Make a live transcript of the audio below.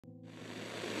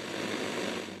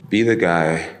Be the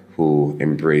guy who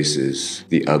embraces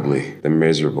the ugly, the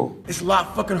miserable. It's a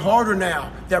lot fucking harder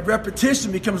now. That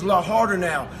repetition becomes a lot harder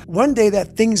now. One day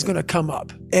that thing's gonna come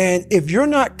up. And if you're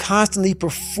not constantly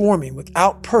performing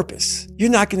without purpose, you're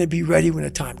not gonna be ready when the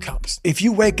time comes. If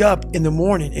you wake up in the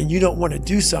morning and you don't wanna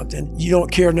do something, you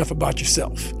don't care enough about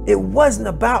yourself. It wasn't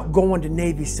about going to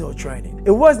Navy SEAL training.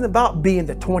 It wasn't about being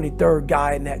the 23rd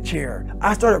guy in that chair.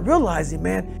 I started realizing,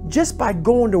 man, just by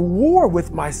going to war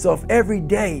with myself every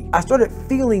day, I started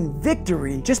feeling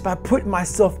victory just by putting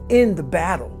myself in the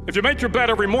battle. If you make your bed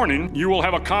every morning, you will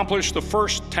have accomplished the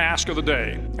first task of the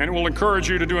day, and it will encourage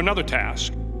you to do another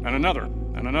task, and another,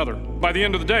 and another. By the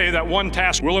end of the day, that one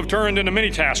task will have turned into many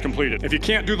tasks completed. If you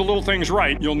can't do the little things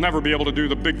right, you'll never be able to do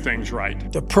the big things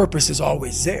right. The purpose is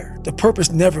always there. The purpose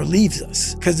never leaves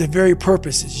us, because the very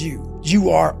purpose is you.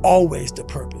 You are always the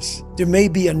purpose. There may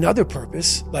be another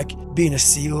purpose, like being a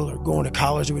SEAL or going to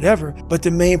college or whatever, but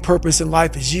the main purpose in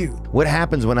life is you. What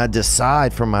happens when I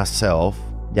decide for myself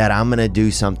that I'm gonna do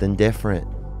something different?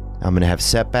 I'm gonna have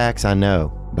setbacks, I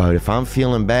know. But if I'm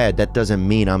feeling bad, that doesn't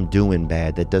mean I'm doing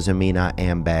bad. That doesn't mean I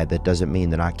am bad. That doesn't mean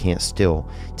that I can't still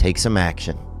take some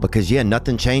action. Because yeah,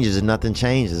 nothing changes and nothing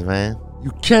changes, man.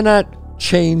 You cannot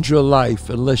change your life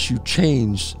unless you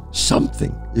change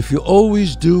something. If you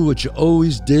always do what you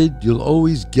always did, you'll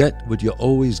always get what you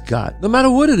always got, no matter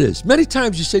what it is. Many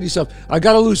times you say to yourself, I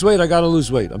gotta lose weight,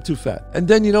 I'm too fat. And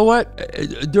then you know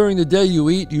what? During the day you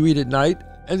eat at night,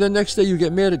 and the next day you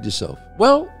get mad at yourself.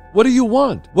 Well, what do you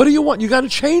want? What do you want? You gotta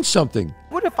change something.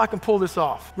 What if I can pull this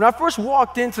off? When I first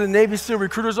walked into the Navy SEAL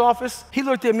recruiter's office, he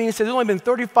looked at me and said, there's only been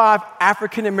 35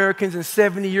 African Americans in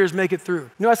 70 years make it through.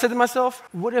 You know what I said to myself?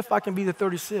 What if I can be the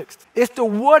 36th? It's the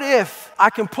what if I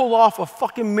can pull off a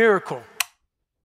fucking miracle.